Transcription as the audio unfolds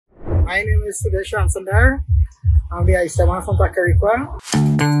My name is Sudesh Ramsundar. I'm the Oysterman from Tacarigua.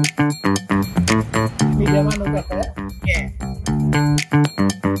 Medium and no café? Yeah.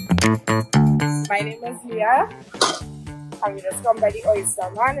 My name is Leah. And we just come by the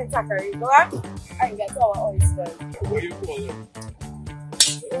Oysterman in Tacarigua and get our oysters. What do you call it?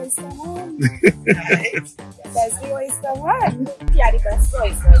 The Oysterman. That's the Oysterman. Yeah, the best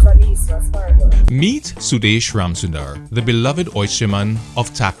oysters on the Eastern Main Road. Meet Sudesh Ramsundar, the beloved Oysterman of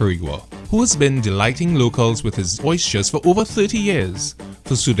Tacarigua, who has been delighting locals with his oysters for over 30 years.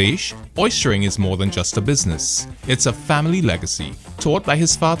 For Sudesh, oystering is more than just a business. It's a family legacy taught by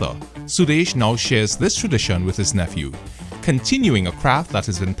his father. Sudesh now shares this tradition with his nephew, continuing a craft that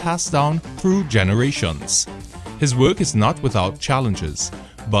has been passed down through generations. His work is not without challenges,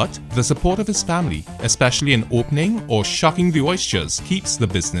 but the support of his family, especially in opening or shucking the oysters, keeps the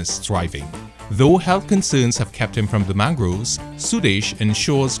business thriving. Though health concerns have kept him from the mangroves, Sudesh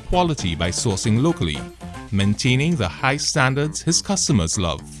ensures quality by sourcing locally, maintaining the high standards his customers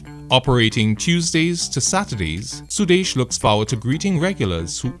love. Operating Tuesdays to Saturdays, Sudesh looks forward to greeting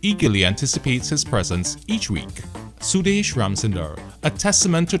regulars who eagerly anticipates his presence each week. Sudesh Ramsundar, a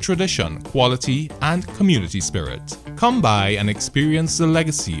testament to tradition, quality, and community spirit. Come by and experience the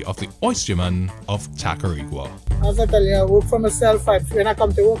legacy of the Oysterman of Tacarigua. As I tell you, I work for myself. When I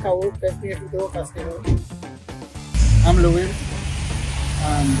come to work, I work definitely to work as well. I'm Louis,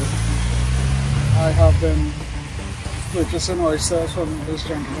 and I have been purchasing oysters from this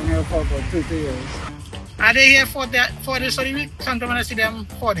gentleman here for about 30 years. Are they here for 4 days of the week? Sometimes I see them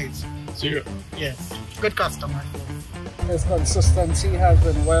 4 days. Zero. Yes, good customer. His consistency has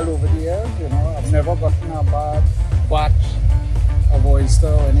been well over the years. You know, I've never gotten a bad batch of oyster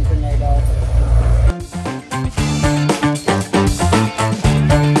or anything like that.